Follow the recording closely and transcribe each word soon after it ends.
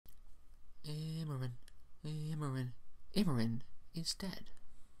Immoren, Immoren, Immoren is dead.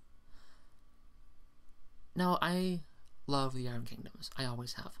 Now, I love the Iron Kingdoms. I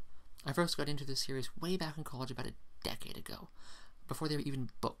always have. I first got into this series way back in college about a decade ago, before they were even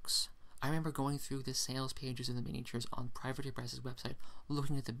books. I remember going through the sales pages of the miniatures on Private Press's website,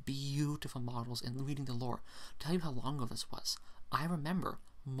 looking at the beautiful models and reading the lore. To tell you how long ago this was, I remember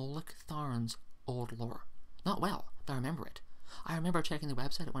Moloch Tharn's old lore. Not well, but I remember it. I remember checking the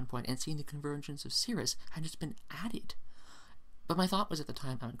website at one point and seeing the convergence of Cirrus had just been added. But my thought was at the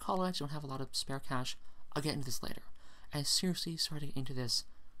time, I'm in college, don't have a lot of spare cash, I'll get into this later. I seriously started to get into this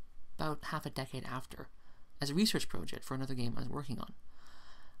about half a decade after, as a research project for another game I was working on.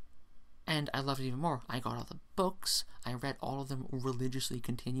 And I loved it even more. I got all the books, I read all of them religiously,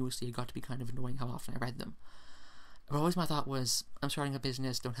 continuously. It got to be kind of annoying how often I read them. But always my thought was, I'm starting a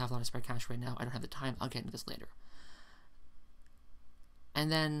business, don't have a lot of spare cash right now, I don't have the time, I'll get into this later. And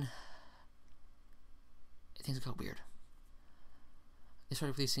then things got weird. They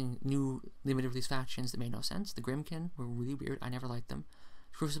started releasing new limited release factions that made no sense. The Grimkin were really weird, I never liked them.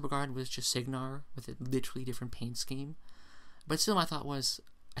 Crucible Guard was just Signar with a literally different paint scheme. But still my thought was,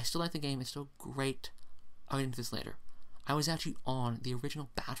 I still like the game, it's still great, I'll get into this later. I was actually on the original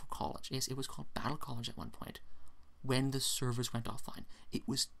Battle College. Yes, it was called Battle College at one point, when the servers went offline. It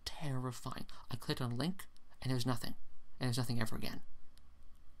was terrifying. I clicked on a link, and there was nothing. And there's nothing ever again.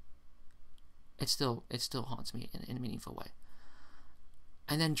 It still haunts me in a meaningful way.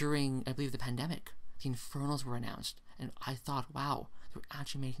 And then during, I believe, the pandemic, the Infernals were announced, and I thought, wow, they're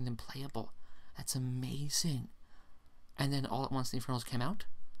actually making them playable. That's amazing. And then all at once the Infernals came out,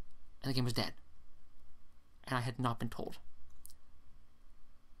 and the game was dead. And I had not been told.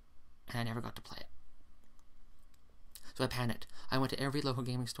 And I never got to play it. So I panicked. I went to every local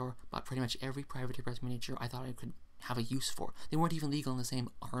gaming store, bought pretty much every Private Press miniature I thought I could have a use for. They weren't even legal in the same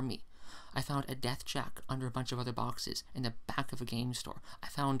army. I found a Death Jack under a bunch of other boxes in the back of a game store. I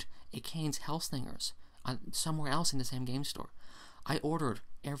found a Kane's Hellslingers somewhere else in the same game store. I ordered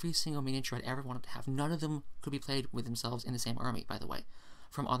every single miniature I'd ever wanted to have. None of them could be played with themselves in the same army, by the way,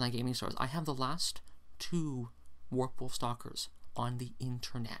 from online gaming stores. I have the last 2 Warpwolf Stalkers on the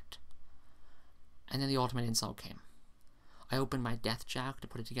internet. And then the ultimate insult came. I opened my Death Jack to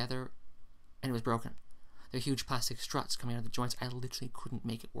put it together, and it was broken. There were huge plastic struts coming out of the joints. I literally couldn't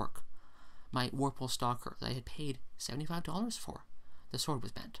make it work. My Warpwolf Stalker that I had paid $75 for, the sword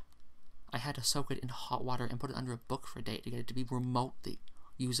was bent. I had to soak it in hot water and put it under a book for a day to get it to be remotely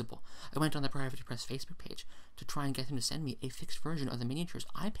usable. I went on the Private Press Facebook page to try and get them to send me a fixed version of the miniatures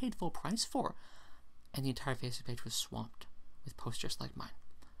I paid full price for, and the entire Facebook page was swamped with posts just like mine.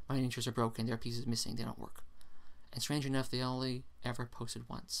 My miniatures are broken, there are pieces missing, they don't work. And strange enough, they only ever posted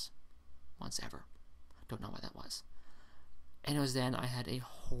once. Once ever. Don't know why that was. And it was then I had a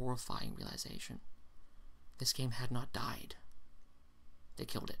horrifying realization. This game had not died. They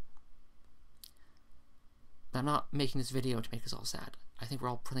killed it. But I'm not making this video to make us all sad. I think we're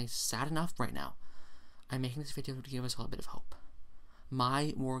all pretty sad enough right now. I'm making this video to give us all a bit of hope.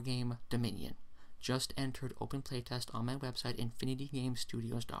 My wargame Dominion just entered open playtest on my website,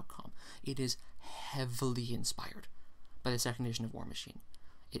 infinitygamestudios.com. It is heavily inspired by the second edition of War Machine.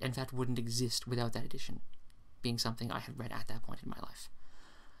 It, in fact, wouldn't exist without that edition being something I had read at that point in my life.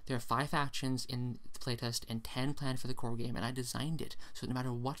 There are 5 factions in the playtest and 10 planned for the core game, and I designed it so that no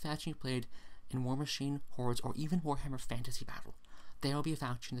matter what faction you played in War Machine, Hordes, or even Warhammer Fantasy Battle, there will be a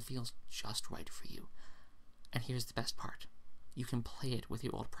faction that feels just right for you. And here's the best part. You can play it with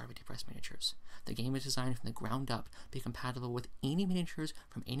your old Private Press miniatures. The game is designed from the ground up to be compatible with any miniatures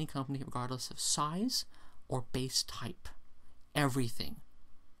from any company regardless of size or base type. Everything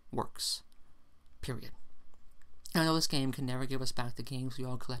works. Period. I know this game can never give us back the games we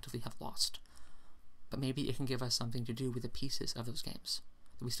all collectively have lost, but maybe it can give us something to do with the pieces of those games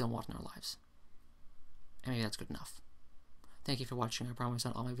that we still want in our lives. And maybe that's good enough. Thank you for watching. I promise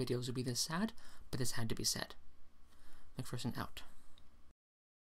not all my videos will be this sad, but this had to be said. McPherson out.